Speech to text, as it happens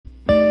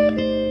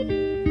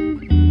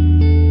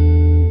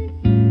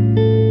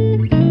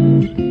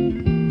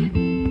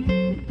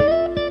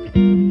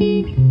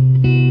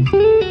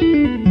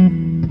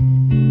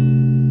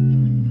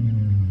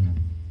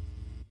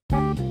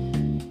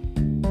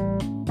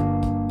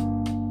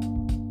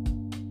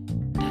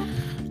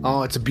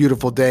Oh, it's a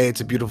beautiful day.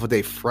 It's a beautiful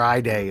day.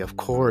 Friday, of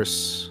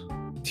course.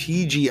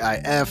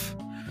 TGIF.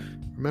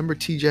 Remember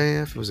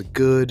TGIF? It was a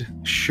good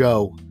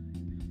show.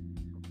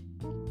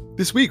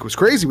 This week was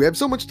crazy. We had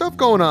so much stuff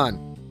going on.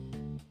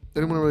 I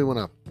didn't really want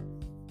to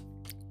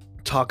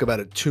talk about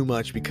it too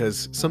much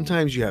because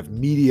sometimes you have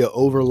media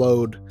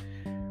overload,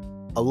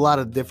 a lot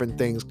of different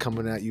things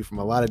coming at you from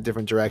a lot of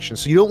different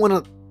directions. So you don't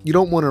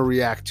want to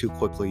react too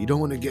quickly. You don't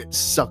want to get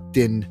sucked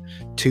in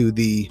to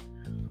the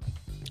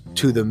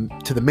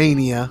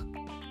mania.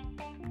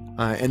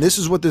 And this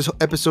is what this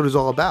episode is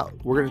all about.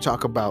 We're going to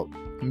talk about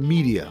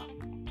media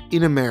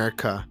in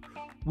America.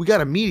 We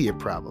got a media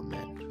problem,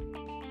 man.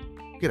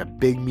 We got a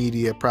big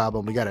media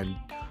problem. We got a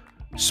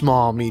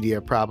small media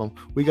problem.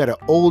 We got an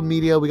old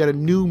media. We got a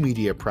new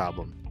media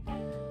problem.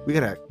 We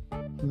got a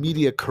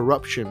media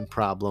corruption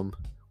problem.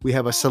 We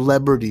have a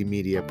celebrity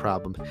media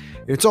problem.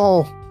 And it's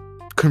all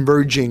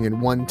converging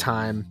in one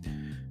time,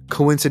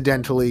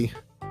 coincidentally,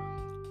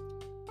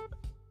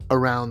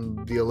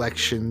 around the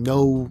election.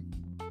 No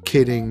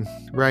kidding,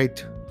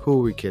 right? Who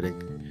are we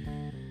kidding?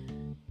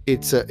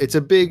 It's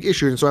a big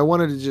issue, and so I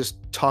wanted to just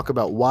talk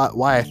about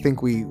why I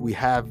think we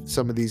have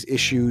some of these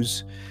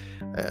issues.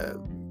 A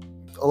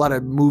lot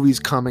of movies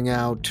coming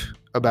out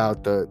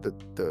about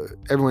the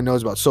everyone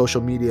knows about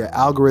social media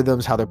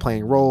algorithms, how they're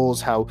playing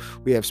roles, how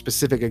we have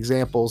specific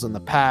examples in the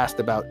past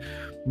about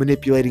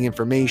manipulating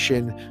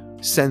information,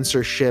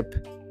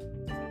 censorship,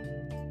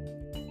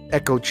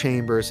 echo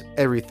chambers,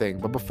 everything.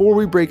 But before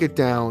we break it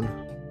down,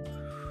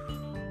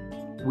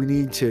 we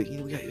need to,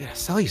 we gotta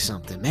sell you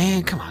something,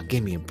 man. Come on,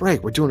 give me a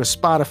break. We're doing a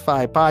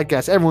Spotify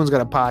podcast. Everyone's got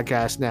a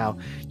podcast now.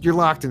 You're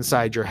locked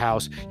inside your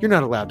house. You're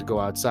not allowed to go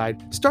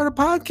outside. Start a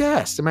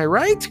podcast. Am I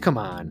right? Come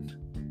on.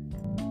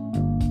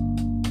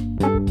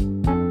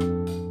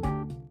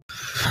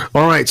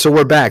 All right, so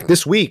we're back.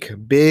 This week,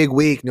 big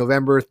week,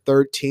 November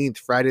 13th,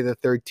 Friday the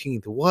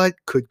 13th. What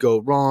could go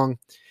wrong?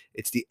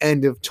 It's the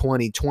end of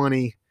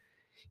 2020.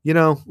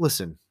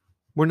 Listen,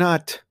 we're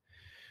not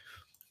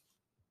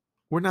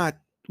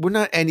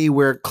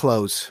anywhere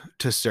close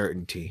to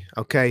certainty,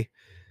 okay?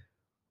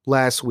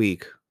 Last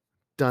week,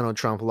 Donald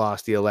Trump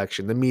lost the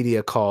election. The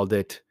media called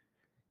it.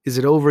 Is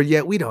it over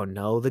yet? We don't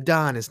know. The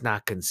Don is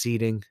not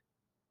conceding.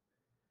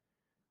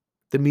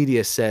 The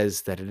media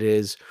says that it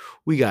is.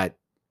 We got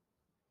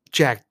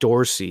Jack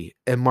Dorsey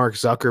and Mark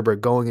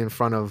Zuckerberg going in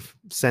front of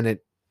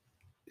Senate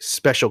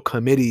special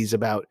committees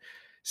about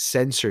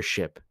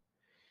censorship.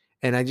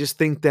 And I just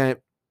think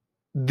that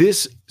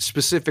this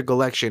specific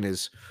election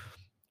is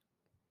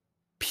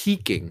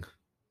peaking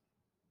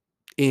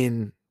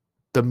in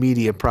the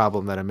media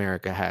problem that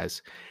America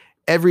has.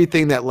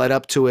 Everything that led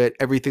up to it,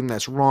 everything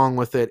that's wrong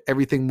with it,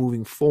 everything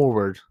moving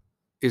forward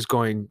is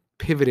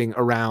pivoting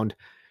around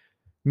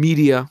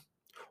media,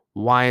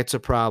 why it's a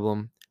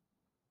problem,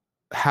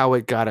 how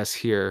it got us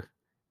here,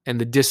 and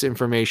the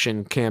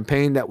disinformation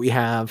campaign that we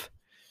have.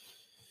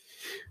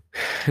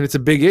 And it's a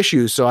big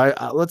issue. So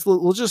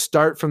we'll just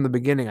start from the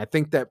beginning. I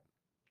think that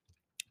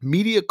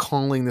media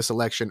calling this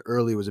election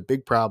early was a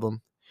big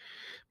problem.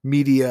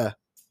 Media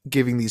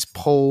giving these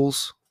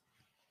polls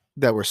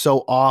that were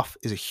so off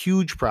is a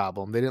huge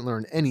problem. They didn't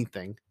learn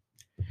anything.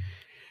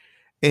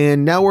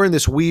 And now we're in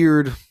this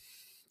weird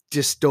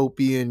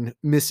dystopian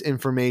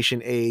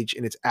misinformation age,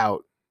 and it's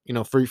out.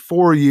 For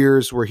 4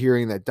 years, we're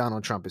hearing that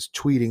Donald Trump is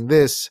tweeting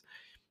this.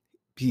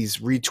 He's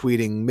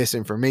retweeting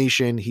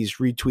misinformation. He's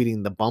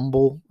retweeting the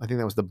Bumble. I think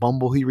that was the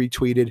Bumble he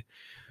retweeted.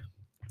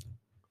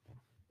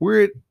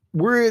 We're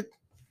in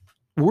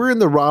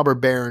the robber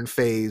baron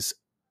phase.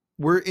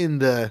 We're in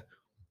the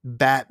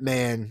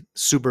Batman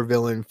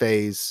supervillain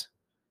phase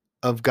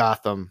of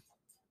Gotham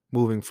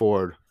moving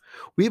forward.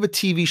 We have a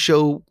TV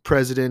show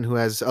president who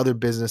has other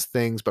business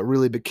things, but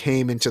really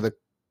became into the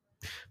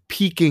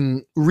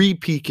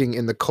re-peaking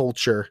in the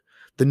culture,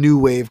 the new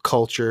wave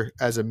culture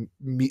as a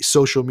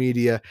social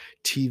media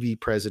TV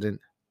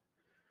president.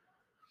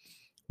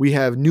 We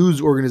have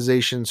news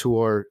organizations who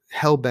are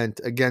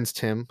hell-bent against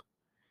him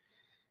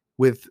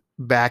with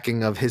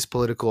backing of his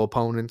political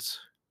opponents.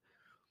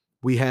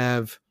 We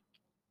have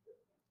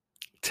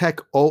tech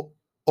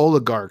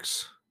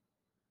oligarchs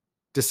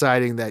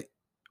deciding that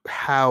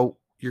how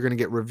you're going to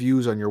get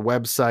reviews on your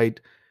website,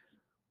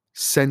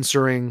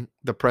 censoring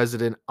the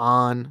president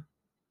on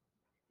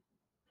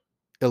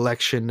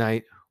election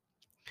night.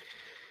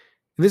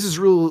 And this is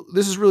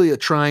really a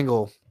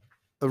triangle,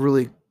 a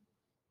really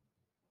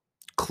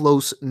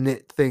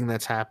close-knit thing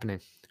that's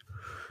happening.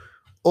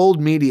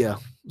 Old media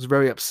is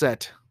very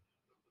upset.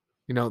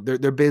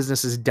 Their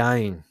business is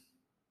dying.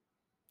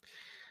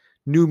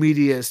 New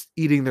media is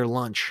eating their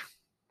lunch,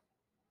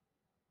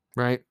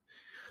 right?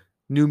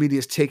 New media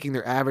is taking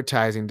their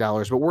advertising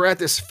dollars, but we're at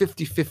this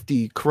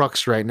 50-50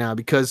 crux right now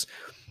because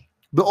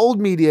the old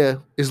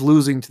media is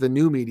losing to the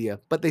new media,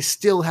 but they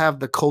still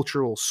have the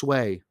cultural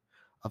sway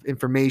of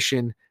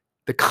information,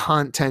 the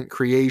content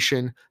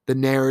creation, the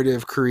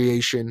narrative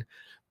creation,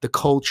 the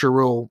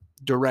cultural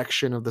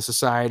direction of the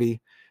society,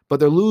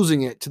 but they're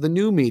losing it to the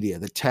new media,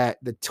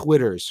 the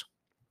Twitters,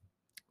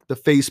 the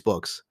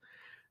Facebooks,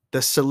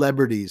 the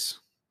celebrities,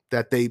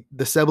 that the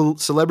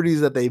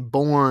celebrities that they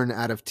born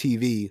out of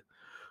TV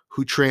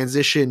who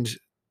transitioned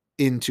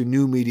into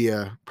new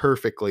media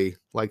perfectly,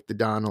 like the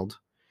Donald,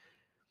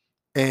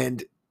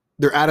 and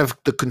they're out of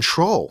the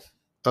control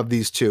of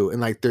these two,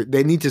 and like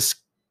they need to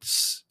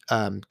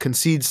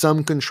concede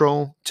some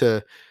control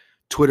to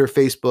Twitter,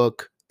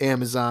 Facebook,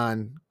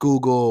 Amazon,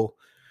 Google,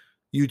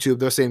 YouTube,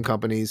 those same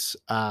companies,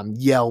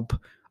 Yelp,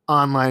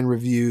 online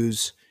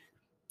reviews,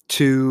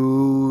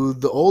 to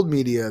the old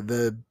media,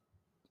 the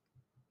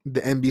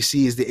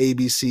NBCs, the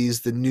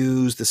ABCs, the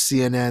news, the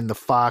CNN, the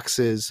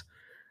Foxes,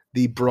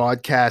 the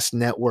broadcast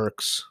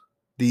networks,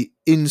 the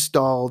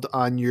installed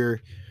on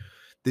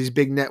these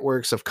big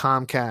networks of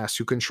Comcast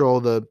who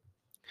control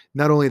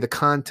not only the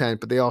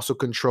content, but they also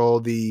control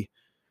the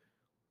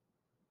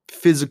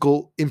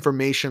physical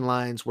information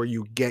lines where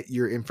you get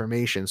your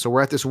information. So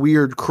we're at this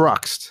weird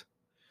crux,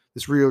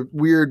 this real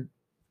weird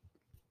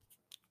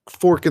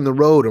fork in the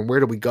road, and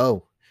where do we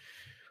go?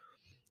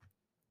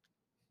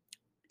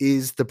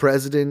 Is the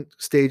president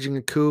staging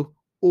a coup,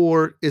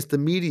 or is the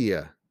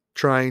media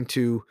trying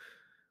to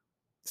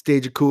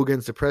stage a coup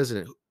against the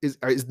president? Is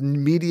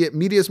media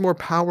is more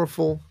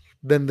powerful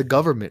than the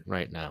government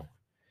right now?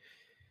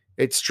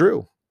 It's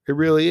true. It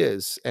really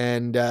is.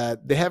 And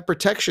they have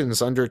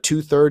protections under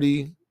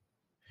 230,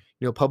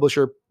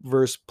 publisher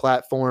versus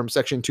platform,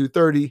 section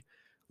 230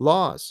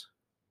 laws.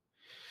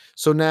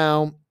 So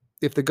now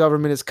if the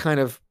government is kind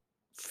of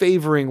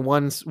favoring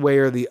one way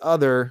or the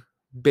other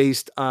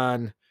based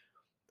on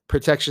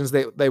protections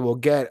they will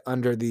get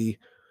under the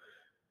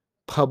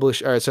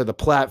the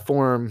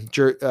platform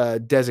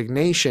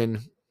designation,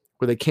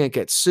 where they can't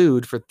get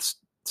sued for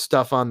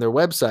stuff on their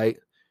website,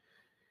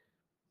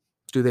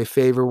 do they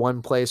favor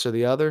one place or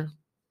the other,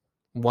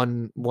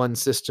 one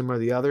system or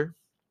the other?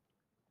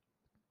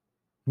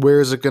 Where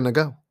is it going to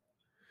go?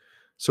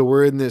 So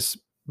we're in this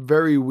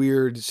very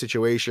weird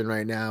situation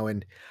right now.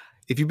 And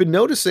if you've been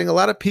noticing, a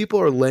lot of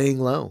people are laying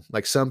low.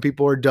 Like some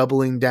people are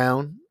doubling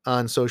down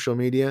on social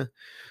media,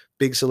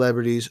 big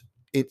celebrities,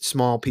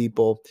 small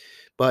people.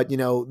 But,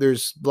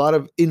 there's a lot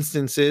of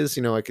instances,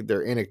 like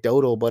they're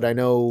anecdotal, but I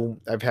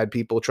know I've had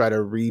people try to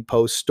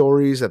repost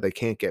stories that they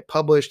can't get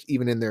published,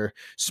 even in their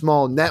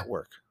small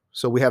network.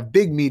 So we have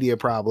big media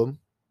problem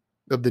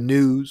of the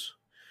news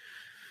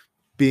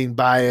being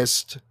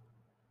biased,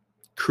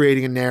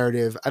 creating a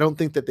narrative. I don't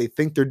think that they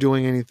think they're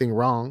doing anything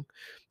wrong,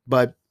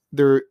 but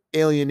they're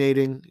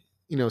alienating,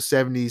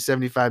 70,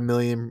 75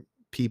 million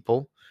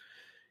people,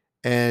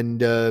 and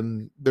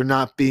they're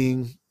not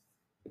being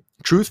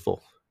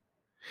truthful.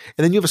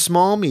 And then you have a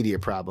small media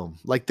problem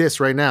like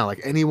this right now.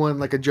 Like anyone,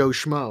 like a Joe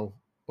Schmo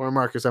or a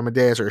Marcus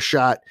Amadeus or a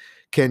Shot,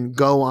 can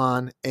go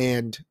on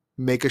and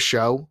make a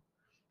show.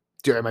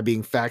 Am I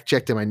being fact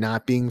checked? Am I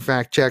not being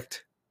fact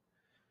checked?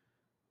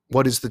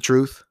 What is the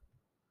truth?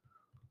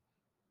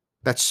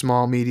 That's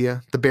small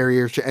media. The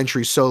barrier to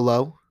entry is so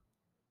low,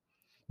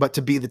 but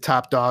to be the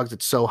top dogs,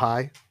 it's so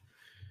high.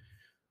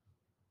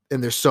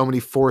 And there's so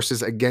many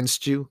forces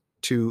against you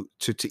to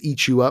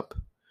eat you up.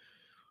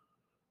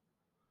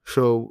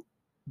 So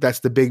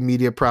that's the big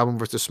media problem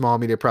versus the small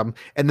media problem.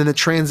 And then the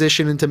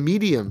transition into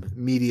medium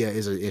media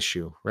is an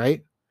issue,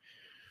 right?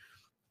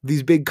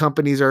 These big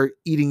companies are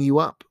eating you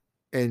up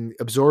and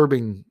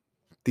absorbing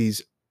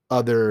these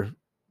other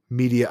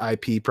media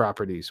IP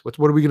properties. What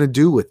are we going to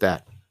do with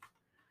that?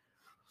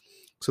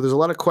 So there's a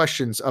lot of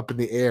questions up in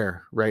the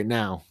air right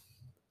now.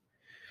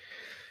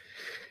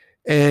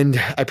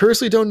 And I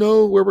personally don't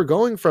know where we're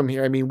going from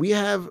here. I mean, we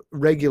have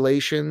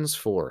regulations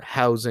for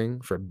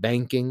housing, for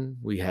banking.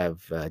 We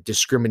have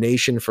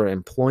discrimination for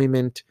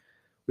employment.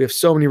 We have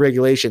so many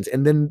regulations.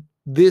 And then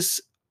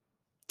this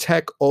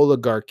tech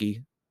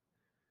oligarchy,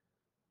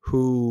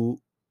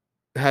 who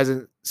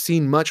hasn't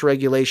seen much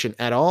regulation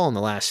at all in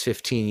the last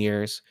 15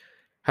 years,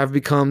 have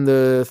become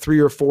the 3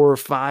 or 4 or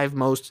 5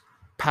 most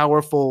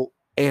powerful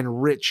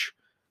and rich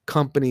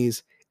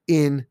companies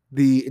in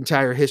the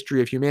entire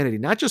history of humanity,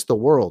 not just the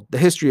world, the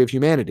history of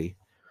humanity.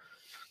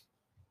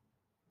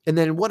 And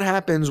then what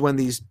happens when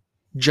these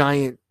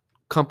giant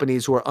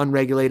companies who are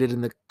unregulated in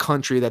the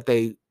country that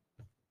they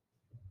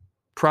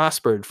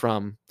prospered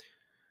from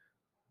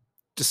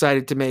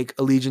decided to make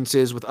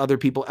allegiances with other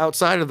people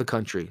outside of the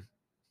country,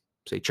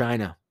 say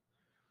China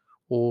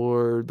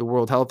or the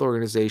World Health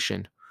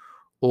Organization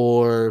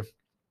or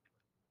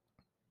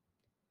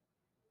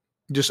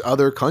just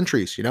other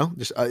countries,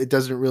 just it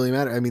doesn't really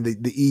matter. I mean,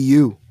 the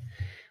EU,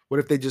 what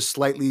if they just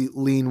slightly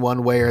lean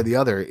one way or the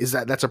other?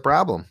 That's a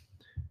problem.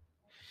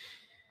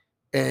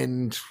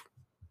 And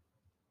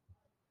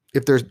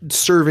if they're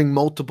serving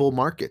multiple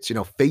markets,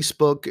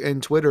 Facebook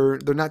and Twitter,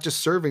 they're not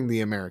just serving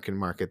the American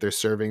market. They're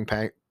serving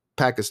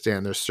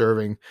Pakistan. They're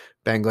serving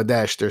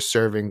Bangladesh. They're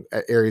serving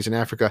areas in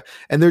Africa.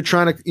 And they're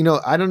trying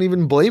to, I don't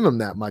even blame them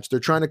that much. They're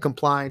trying to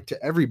comply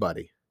to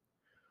everybody.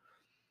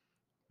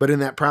 But in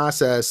that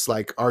process,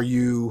 like, are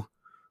you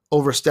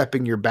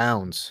overstepping your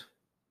bounds?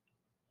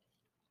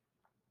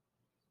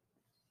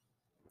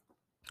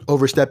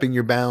 Overstepping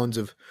your bounds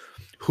of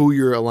who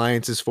your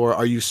alliance is for?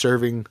 Are you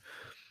serving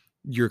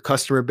your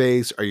customer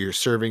base? Are you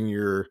serving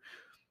your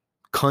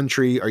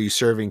country? Are you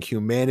serving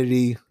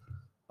humanity?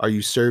 Are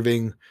you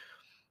serving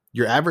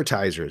your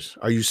advertisers?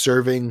 Are you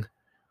serving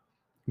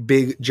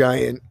big,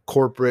 giant,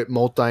 corporate,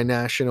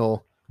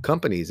 multinational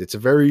companies? It's a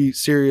very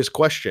serious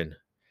question.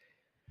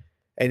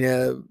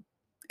 And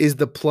is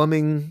the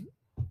plumbing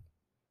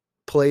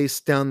place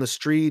down the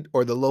street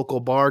or the local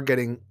bar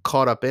getting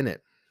caught up in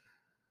it?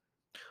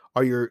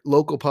 Are your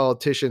local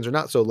politicians, or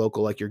not so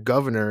local, like your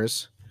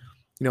governors,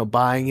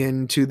 buying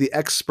into the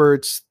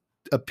experts'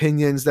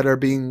 opinions that are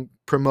being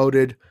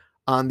promoted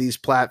on these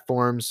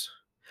platforms?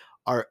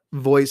 Are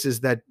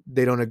voices that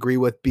they don't agree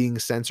with being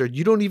censored?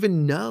 You don't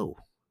even know.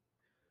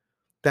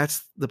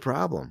 That's the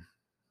problem.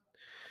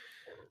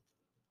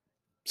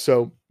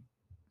 So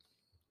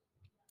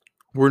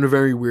we're in a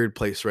very weird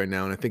place right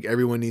now, and I think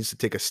everyone needs to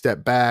take a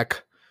step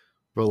back,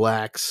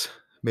 relax,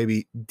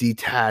 maybe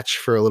detach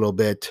for a little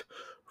bit,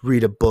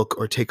 read a book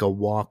or take a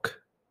walk.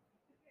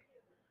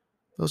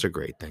 Those are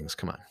great things.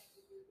 Come on,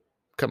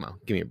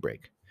 give me a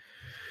break.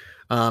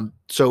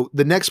 So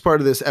the next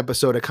part of this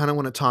episode, I kind of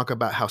want to talk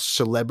about how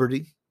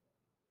celebrity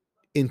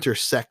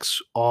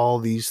intersects all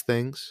these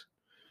things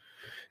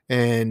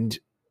and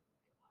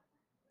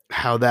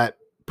how that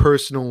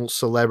personal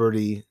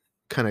celebrity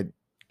kind of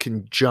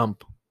can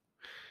jump.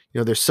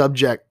 They're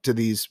subject to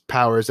these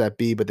powers that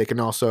be, but they can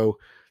also,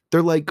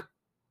 they're like,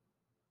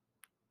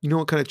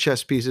 what kind of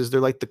chess pieces?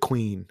 They're like the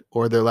queen,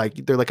 or they're like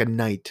a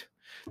knight.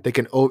 They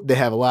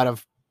have a lot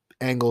of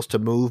angles to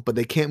move, but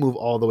they can't move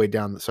all the way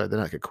down. Sorry, they're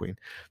not like a queen.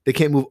 They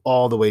can't move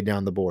all the way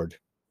down the board.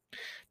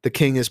 The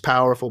king is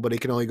powerful, but he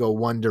can only go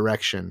one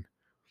direction.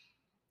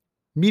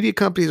 Media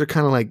companies are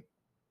kind of like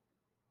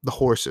the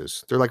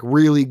horses. They're like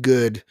really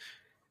good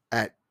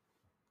at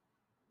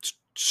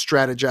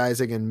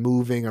strategizing and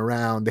moving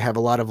around. They have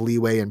a lot of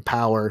leeway and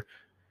power.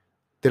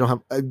 They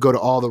don't have go to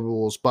all the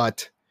rules,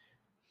 but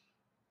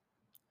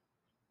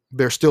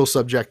they're still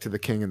subject to the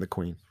king and the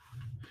queen.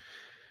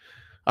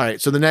 All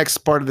right, so the next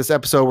part of this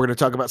episode, we're going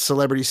to talk about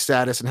celebrity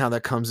status and how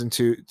that comes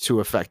into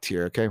effect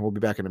here, okay? We'll be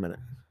back in a minute.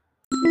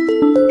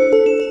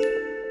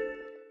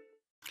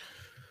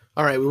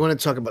 All right, we want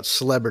to talk about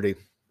celebrity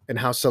and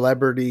how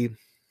celebrity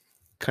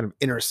kind of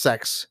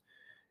intersects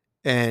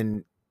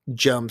and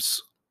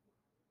jumps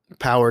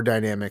power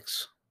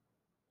dynamics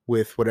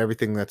with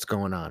everything that's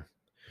going on.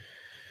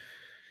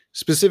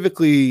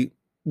 Specifically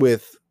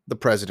with the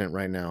president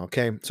right now,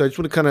 okay? So I just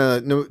want to kind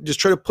of just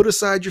try to put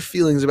aside your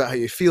feelings about how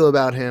you feel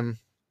about him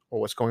or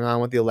what's going on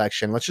with the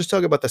election. Let's just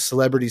talk about the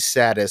celebrity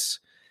status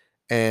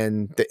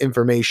and the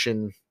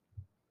information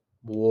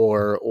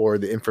war or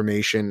the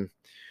information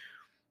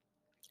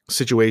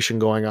situation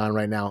going on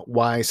right now.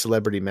 Why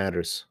celebrity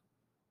matters.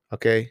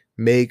 Okay?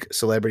 Make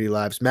celebrity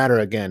lives matter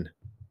again.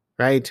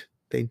 Right?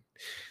 They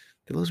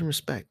lose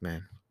respect,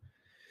 man.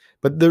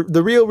 But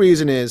the real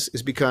reason is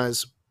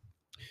because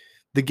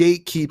the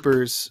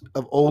gatekeepers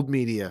of old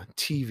media,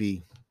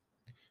 TV,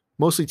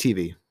 mostly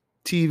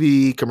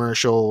TV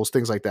commercials,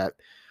 things like that,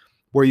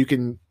 where you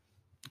can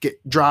get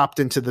dropped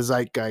into the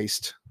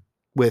zeitgeist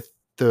with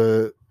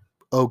the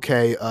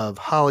okay of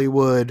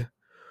Hollywood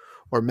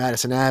or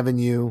Madison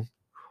Avenue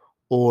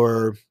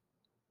or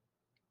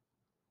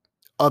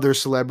other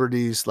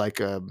celebrities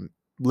like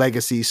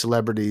legacy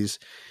celebrities.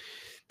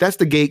 That's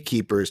the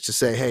gatekeepers to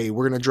say, hey,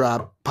 we're going to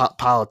drop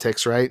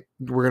politics, right?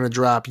 We're going to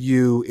drop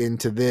you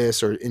into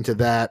this or into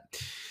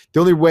that. The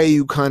only way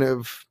you kind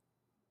of,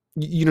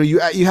 you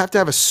have to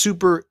have a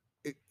super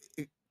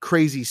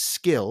crazy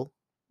skill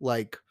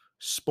like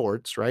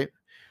sports, right?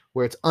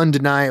 Where it's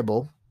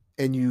undeniable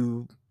and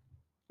you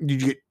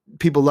get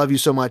people love you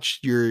so much,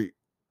 your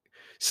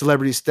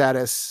celebrity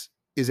status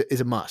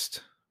is a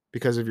must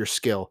because of your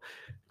skill.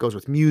 It goes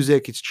with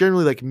music. It's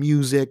generally like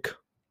music,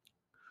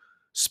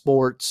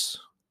 sports,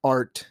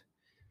 art,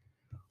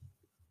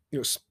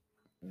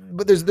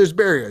 but there's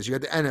barriers. You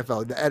got the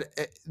NFL,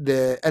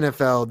 the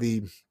NFL,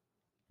 the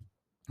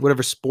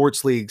whatever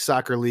sports league,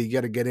 soccer league, you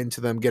got to get into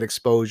them, get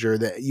exposure,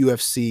 the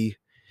UFC.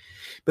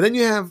 But then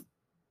you have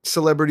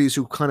celebrities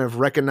who kind of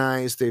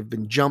recognize they've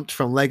been jumped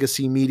from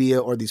legacy media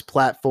or these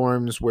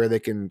platforms where they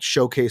can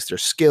showcase their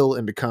skill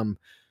and become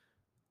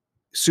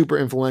super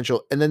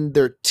influential. And then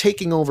they're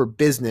taking over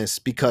business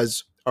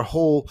because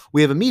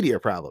we have a media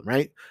problem,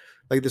 right?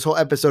 Like this whole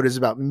episode is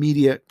about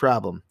media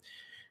problem.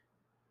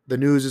 The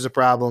news is a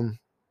problem.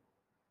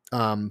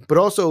 But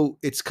also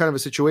it's kind of a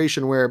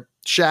situation where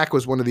Shaq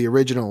was one of the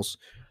originals.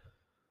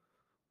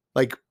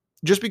 Like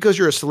just because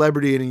you're a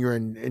celebrity and you're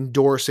an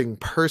endorsing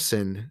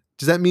person,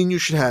 does that mean you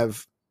should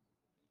have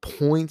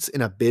points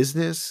in a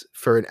business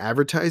for an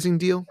advertising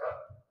deal?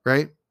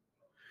 Right?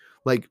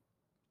 Like,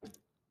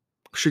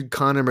 should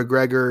Conor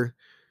McGregor,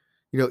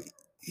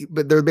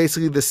 but they're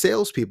basically the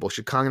salespeople.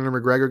 Should Conor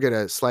McGregor get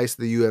a slice of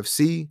the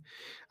UFC?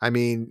 I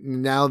mean,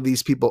 now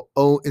these people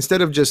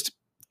instead of just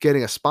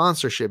getting a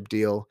sponsorship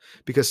deal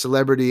because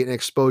celebrity and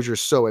exposure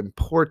is so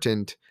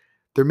important,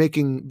 they're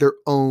making their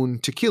own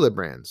tequila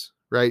brands,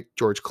 right?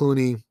 George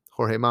Clooney,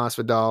 Jorge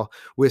Masvidal,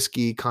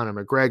 whiskey,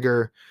 Conor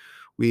McGregor.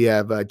 We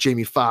have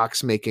Jamie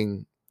Foxx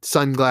making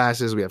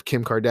sunglasses. We have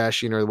Kim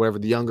Kardashian or whatever,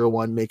 the younger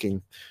one,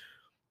 making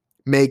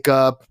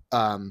Makeup,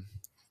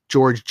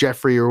 George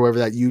Jeffrey, or whoever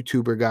that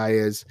YouTuber guy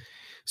is.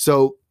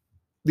 So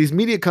these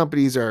media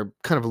companies are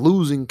kind of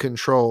losing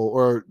control,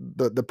 or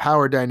the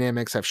power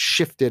dynamics have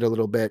shifted a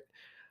little bit.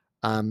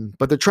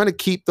 But they're trying to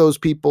keep those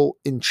people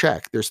in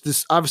check. There's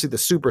this, obviously, the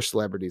super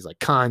celebrities like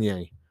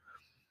Kanye,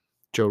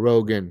 Joe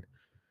Rogan,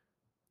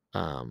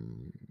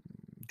 um,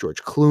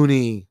 George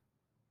Clooney,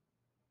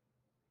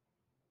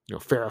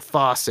 Farrah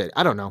Fawcett.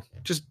 I don't know.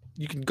 Just,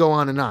 you can go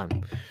on and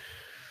on.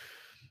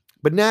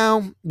 But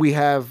now we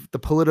have the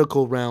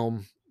political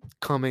realm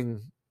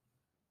coming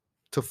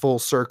to full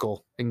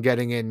circle and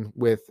getting in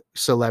with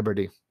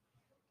celebrity.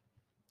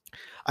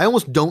 I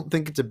almost don't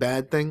think it's a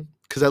bad thing,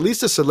 because at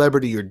least a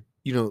celebrity,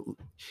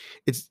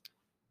 it's,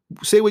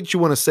 say what you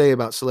want to say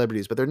about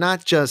celebrities, but they're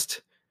not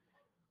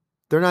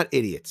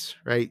idiots,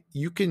 right?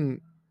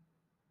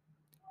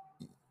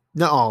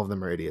 Not all of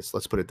them are idiots.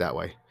 Let's put it that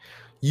way.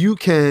 You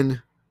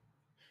can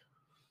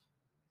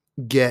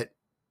get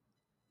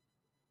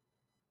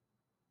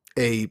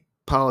a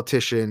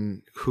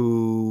politician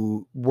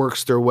who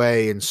works their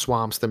way and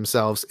swamps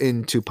themselves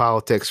into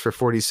politics for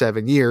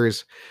 47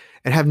 years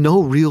and have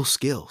no real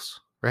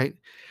skills, right?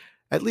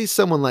 At least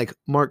someone like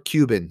Mark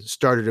Cuban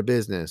started a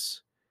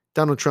business.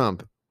 Donald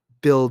Trump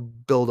build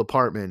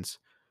apartments.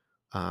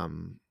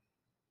 Kim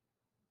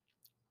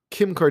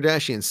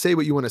Kardashian, say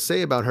what you want to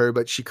say about her,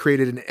 but she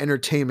created an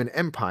entertainment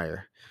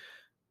empire,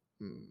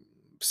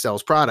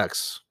 sells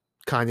products.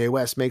 Kanye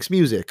West makes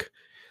music.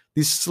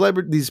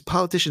 These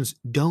politicians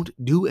don't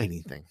do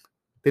anything.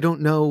 They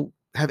don't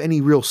have any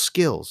real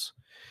skills.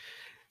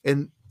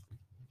 And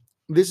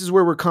this is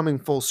where we're coming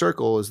full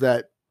circle, is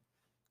that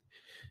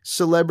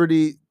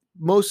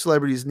most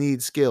celebrities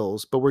need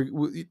skills, but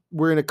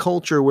we're in a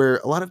culture where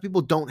a lot of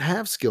people don't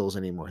have skills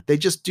anymore. They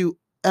just do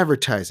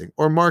advertising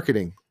or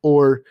marketing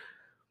or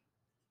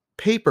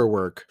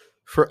paperwork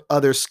for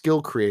other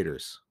skill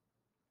creators.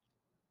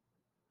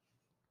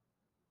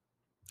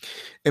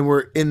 And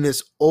we're in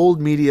this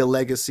old media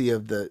legacy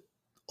of the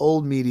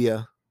old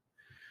media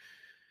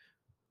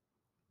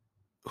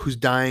who's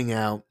dying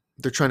out.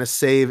 They're trying to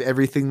save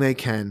everything they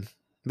can.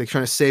 They're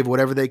trying to save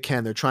whatever they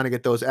can. They're trying to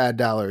get those ad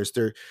dollars.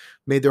 They're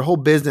made their whole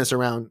business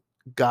around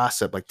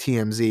gossip like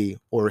TMZ,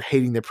 or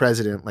hating the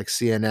president like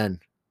CNN.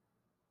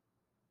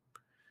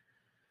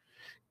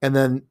 And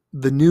then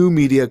the new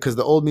media, because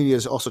the old media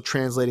is also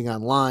translating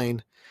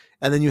online.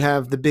 And then you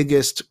have the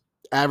biggest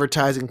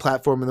advertising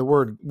platform in the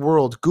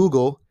world,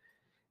 Google,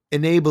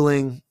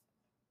 enabling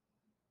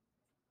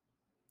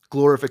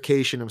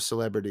glorification of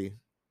celebrity.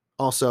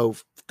 Also,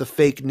 the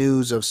fake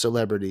news of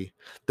celebrity,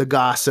 the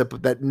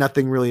gossip that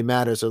nothing really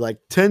matters. They're like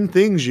 10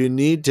 things you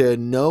need to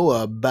know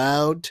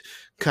about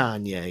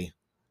Kanye.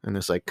 And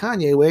it's like,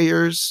 Kanye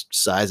wears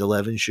size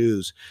 11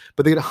 shoes.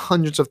 But they get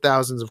hundreds of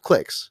thousands of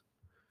clicks.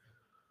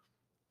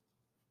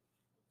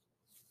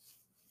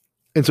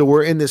 And so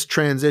we're in this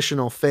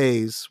transitional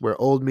phase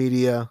where old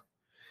media,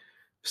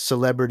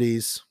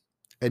 celebrities,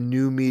 and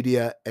new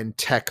media and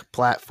tech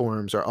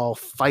platforms are all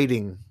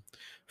fighting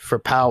for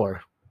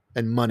power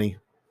and money.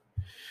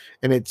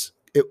 And if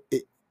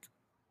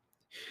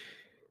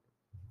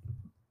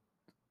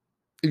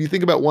you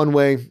think about one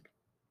way,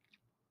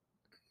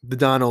 the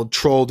Donald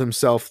trolled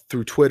himself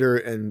through Twitter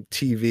and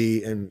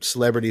TV and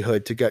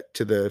celebrityhood to get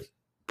to the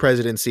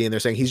presidency, and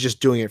they're saying he's just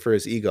doing it for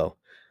his ego.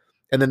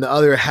 And then the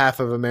other half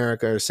of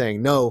America are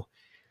saying, no,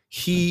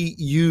 he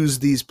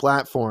used these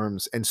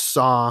platforms and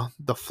saw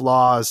the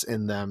flaws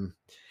in them.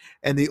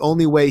 And the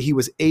only way he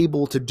was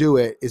able to do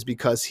it is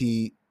because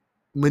he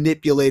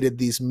manipulated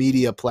these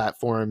media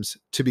platforms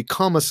to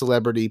become a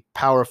celebrity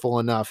powerful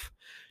enough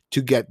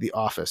to get the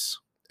office.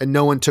 And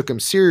no one took him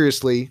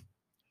seriously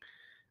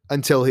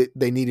until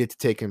they needed to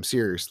take him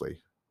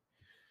seriously.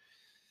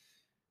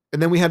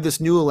 And then we have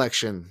this new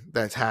election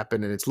that's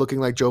happened, and it's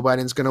looking like Joe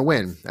Biden's going to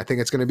win. I think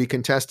it's going to be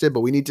contested,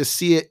 but we need to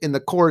see it in the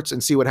courts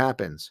and see what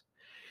happens.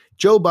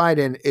 Joe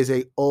Biden is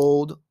an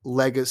old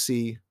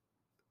legacy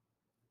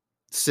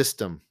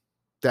system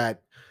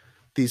that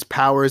these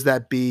powers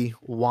that be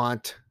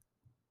want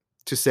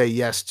to say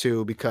yes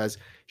to, because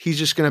he's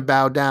just going to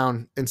bow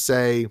down and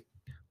say,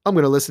 I'm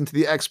going to listen to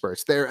the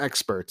experts. They're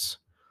experts.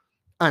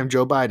 I'm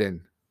Joe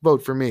Biden.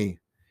 Vote for me.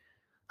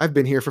 I've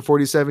been here for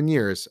 47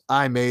 years.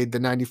 I made the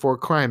 94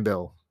 crime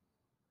bill.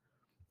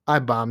 I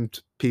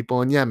bombed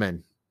people in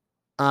Yemen.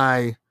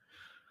 I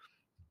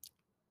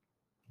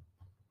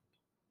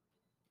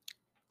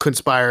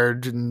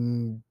conspired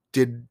and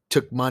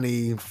took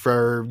money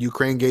for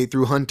Ukraine Gate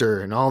through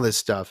Hunter and all this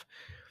stuff.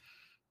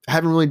 I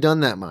haven't really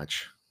done that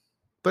much.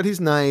 But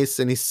he's nice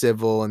and he's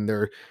civil, and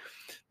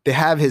they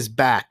have his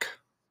back.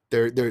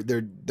 They're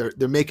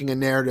making a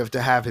narrative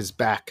to have his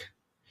back.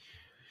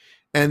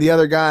 And the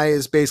other guy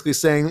is basically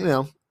saying,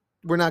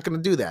 we're not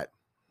going to do that.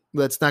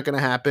 That's not going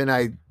to happen.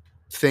 I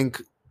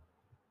think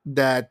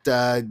that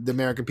the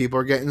American people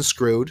are getting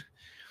screwed.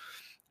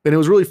 And it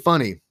was really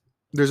funny.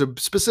 There's a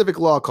specific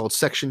law called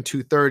Section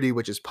 230,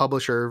 which is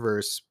publisher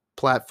versus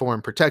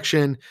platform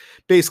protection,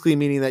 basically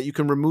meaning that you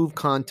can remove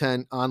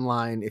content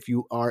online if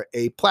you are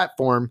a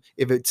platform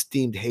if it's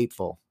deemed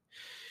hateful.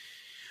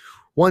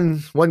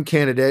 One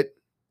candidate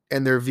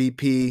and their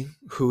VP,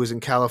 who is in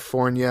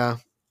California,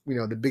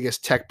 the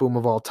biggest tech boom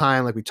of all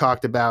time, like we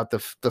talked about, the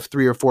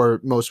 3 or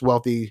 4 most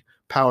wealthy,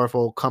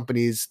 powerful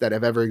companies that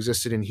have ever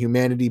existed in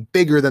humanity,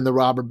 bigger than the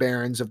robber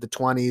barons of the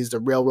 20s, the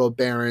railroad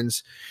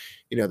barons,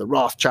 the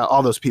Rothschild,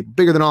 all those people,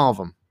 bigger than all of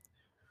them,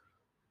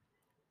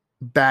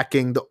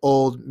 backing the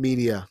old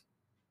media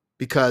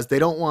because they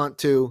don't want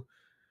to.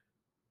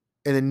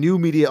 And the new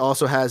media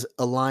also has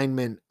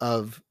alignment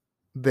of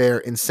their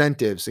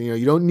incentives.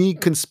 You don't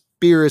need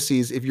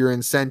conspiracies if your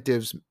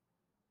incentives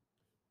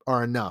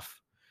are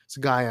enough. It's a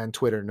guy on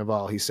Twitter,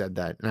 Naval, he said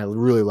that, and I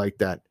really like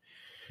that.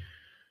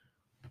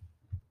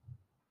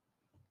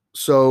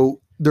 So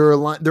they're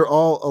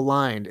all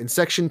aligned. And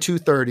Section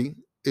 230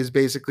 is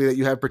basically that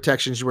you have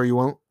protections where you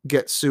won't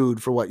get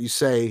sued for what you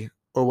say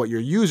or what your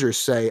users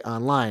say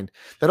online.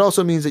 That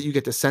also means that you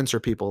get to censor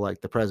people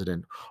like the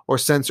president, or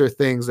censor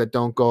things that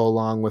don't go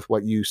along with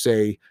what you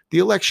say the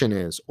election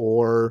is,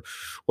 or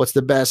what's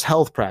the best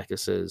health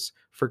practices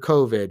for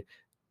COVID,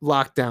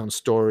 lockdown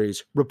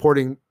stories,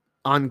 reporting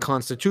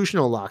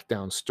unconstitutional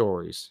lockdown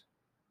stories.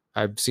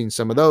 I've seen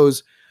some of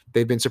those.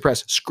 They've been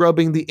suppressed.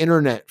 Scrubbing the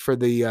internet for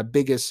the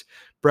biggest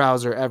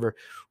browser ever.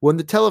 When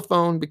the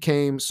telephone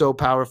became so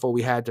powerful,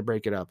 we had to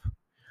break it up.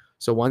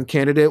 So one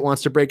candidate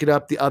wants to break it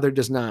up, the other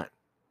does not.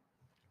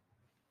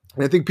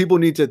 And I think people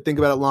need to think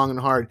about it long and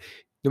hard.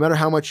 No matter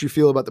how much you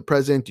feel about the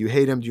president, do you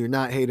hate him? Do you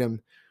not hate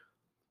him?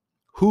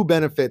 Who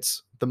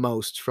benefits the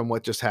most from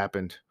what just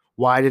happened?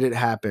 Why did it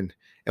happen?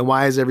 And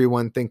why is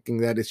everyone thinking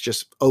that it's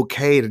just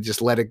okay to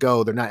just let it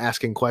go? They're not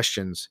asking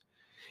questions.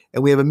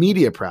 And we have a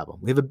media problem.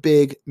 We have a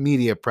big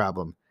media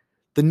problem.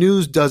 The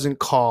news doesn't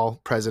call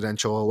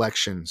presidential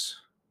elections.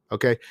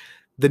 Okay.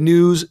 The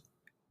news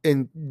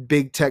and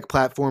big tech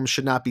platforms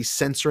should not be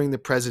censoring the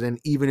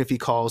president, even if he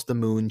calls the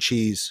moon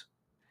cheese.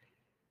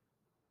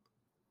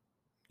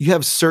 You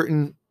have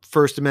certain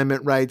First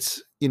Amendment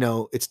rights.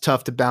 It's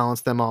tough to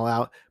balance them all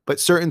out, but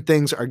certain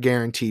things are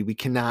guaranteed. We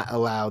cannot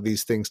allow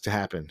these things to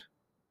happen.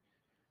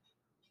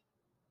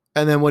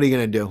 And then what are you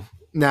going to do?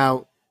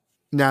 Now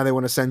they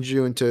want to send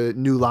you into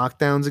new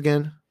lockdowns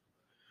again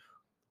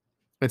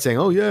and saying,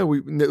 oh yeah,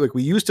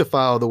 we used to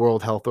follow the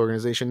World Health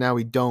Organization. Now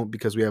we don't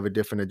because we have a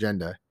different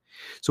agenda.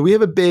 So we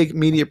have a big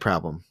media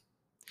problem.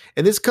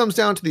 And this comes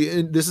down to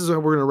this is how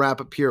we're going to wrap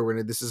up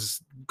here. This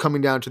is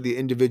coming down to the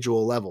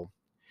individual level.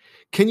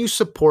 Can you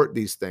support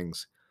these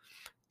things?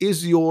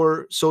 Is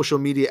your social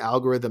media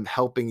algorithm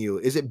helping you?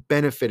 Is it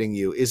benefiting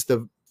you? Is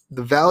the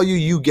value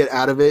you get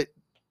out of it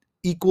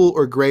equal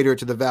or greater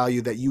to the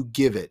value that you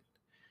give it?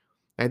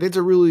 I think it's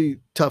a really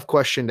tough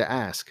question to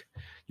ask.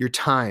 Your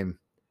time,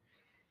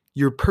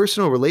 your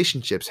personal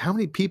relationships. How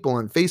many people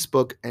on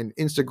Facebook and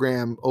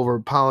Instagram over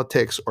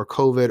politics or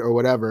COVID or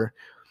whatever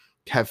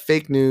have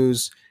fake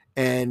news,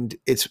 and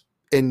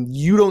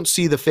you don't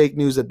see the fake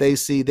news that they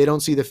see. They don't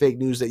see the fake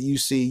news that you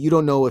see. You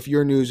don't know if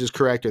your news is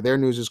correct or their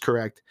news is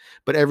correct,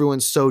 but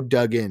everyone's so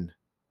dug in.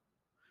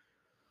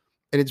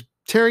 And it's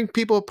tearing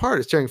people apart.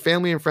 It's tearing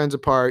family and friends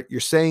apart. You're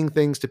saying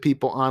things to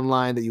people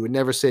online that you would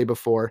never say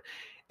before,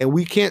 and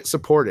we can't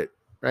support it,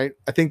 right?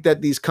 I think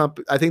that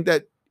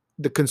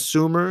the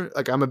consumer,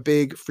 like I'm a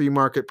big free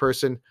market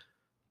person,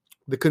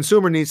 the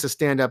consumer needs to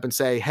stand up and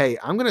say, hey,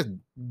 I'm going to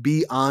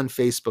be on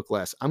Facebook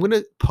less. I'm going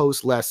to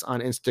post less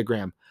on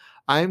Instagram.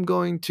 I'm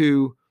going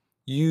to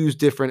use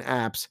different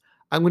apps.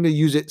 I'm going to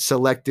use it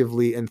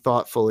selectively and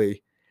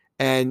thoughtfully,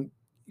 and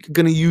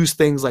going to use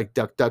things like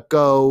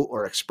DuckDuckGo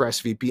or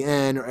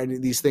ExpressVPN or any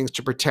of these things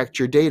to protect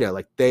your data.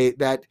 Like this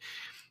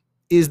data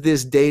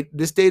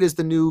is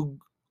the new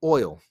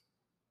oil,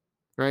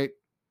 right?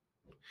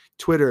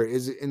 Twitter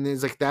is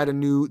like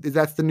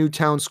that's the new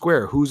town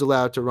square. Who's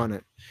allowed to run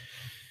it?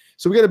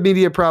 So we got a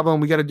media problem.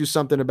 We got to do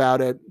something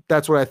about it.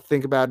 That's what I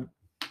think about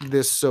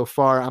this so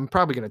far. I'm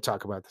probably going to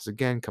talk about this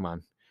again. Come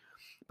on.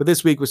 But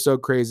this week was so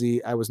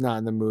crazy. I was not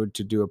in the mood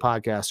to do a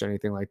podcast or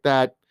anything like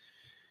that.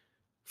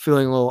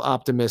 Feeling a little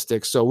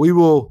optimistic. So we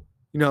will,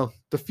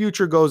 the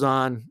future goes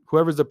on.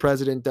 Whoever's the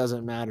president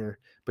doesn't matter.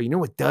 But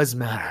what does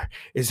matter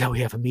is that we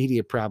have a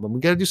media problem. We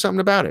got to do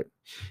something about it.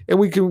 And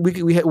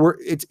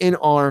it's in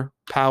our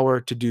power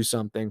to do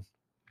something.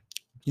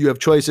 You have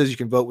choices. You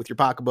can vote with your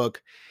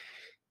pocketbook.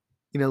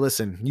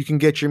 Listen, you can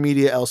get your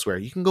media elsewhere.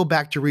 You can go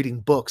back to reading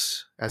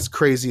books, as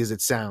crazy as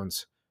it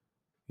sounds.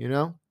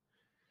 All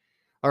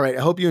right. I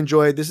hope you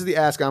enjoyed. This is the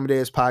Ask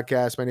Amadeus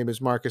podcast. My name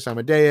is Marcus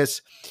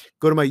Amadeus.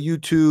 Go to my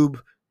YouTube,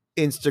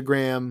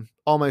 Instagram,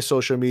 all my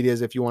social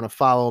medias if you want to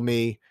follow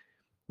me.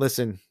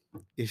 Listen,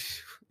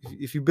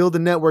 if you build a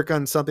network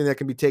on something that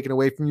can be taken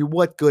away from you,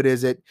 what good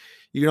is it?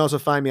 You can also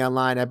find me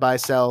online. I buy,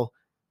 sell,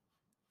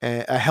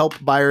 I help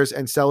buyers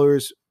and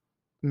sellers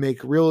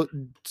make real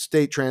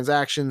estate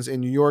transactions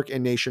in New York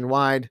and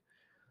nationwide.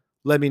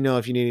 Let me know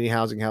if you need any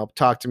housing help.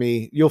 Talk to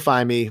me. You'll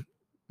find me.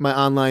 My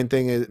online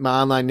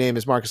name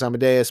is Marcus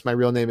Amadeus. My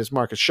real name is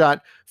Marcus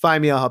Schott.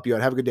 Find me. I'll help you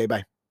out. Have a good day.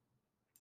 Bye.